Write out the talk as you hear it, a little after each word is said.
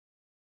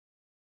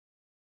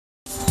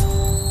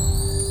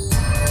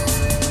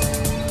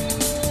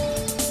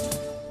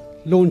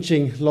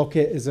launching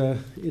Lockit as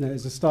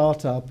a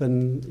startup,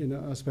 and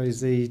I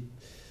suppose the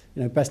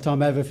best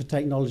time ever for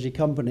technology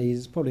companies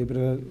is probably a bit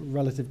of a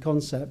relative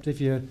concept. If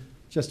you're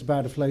just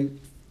about to float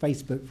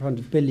Facebook for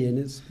 100 billion,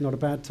 it's not a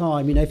bad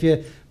time. If you're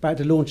about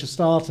to launch a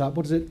startup,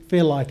 what does it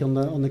feel like on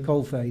the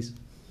coal face?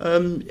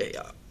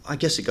 I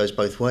guess it goes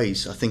both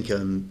ways. I think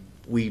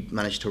we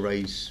managed to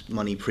raise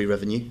money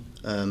pre-revenue,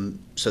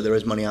 so there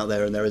is money out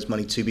there, and there is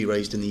money to be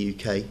raised in the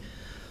UK.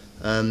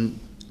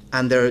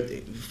 And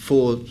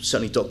for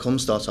certainly .com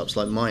startups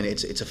like mine,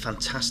 it's a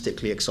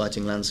fantastically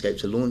exciting landscape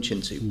to launch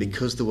into,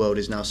 because the world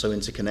is now so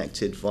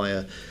interconnected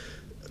via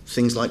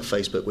things like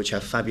Facebook, which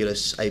have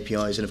fabulous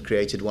APIs and have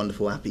created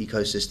wonderful app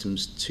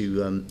ecosystems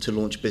to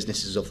launch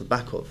businesses off the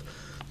back of.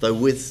 Though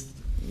with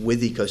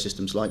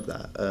ecosystems like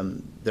that,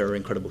 there are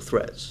incredible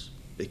threats,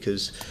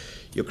 because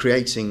you're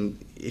creating.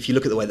 If you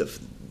look at the way that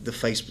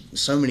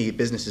so many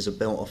businesses are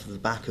built off of the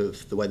back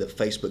of the way that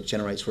Facebook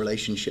generates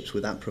relationships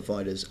with app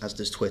providers, as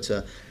does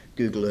Twitter,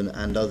 Google,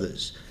 and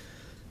others.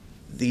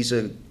 These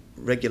are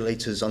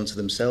regulators unto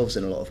themselves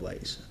in a lot of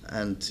ways,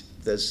 and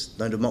there's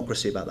no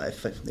democracy about that.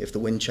 If the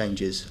wind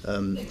changes,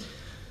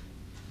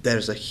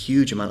 there's a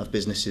huge amount of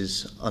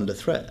businesses under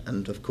threat,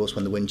 and of course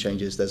when the wind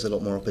changes, there's a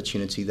lot more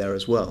opportunity there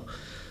as well.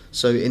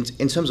 So in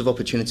terms of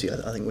opportunity,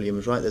 I think William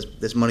was right.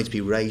 There's money to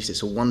be raised.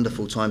 It's a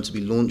wonderful time to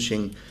be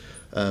launching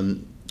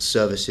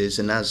services,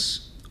 and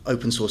as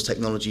open source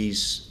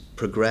technologies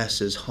progress,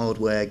 as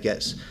hardware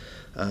gets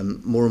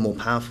more and more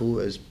powerful,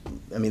 there's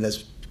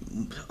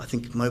I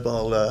think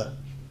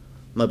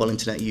mobile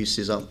internet use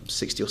is up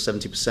 60 or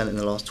 70% in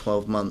the last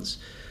 12 months.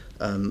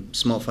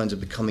 Smartphones are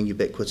becoming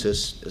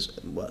ubiquitous,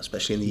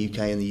 especially in the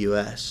UK and the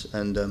US,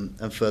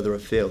 and further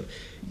afield.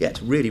 Yeah,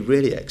 it's really,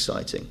 really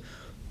exciting.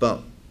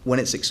 But when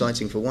it's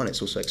exciting for one,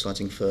 it's also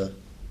exciting for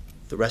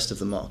the rest of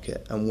the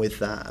market. And with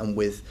that, and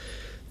with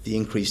the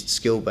increased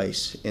skill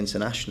base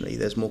internationally,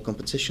 there's more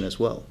competition as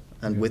well.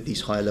 And with these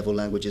higher level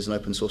languages and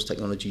open source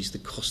technologies, the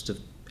cost of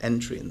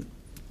entry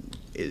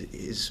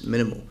is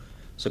minimal.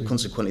 So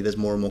consequently, there's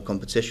more and more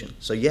competition.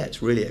 So yeah,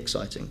 it's really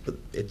exciting, but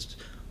it's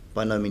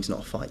by no means not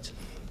a fight.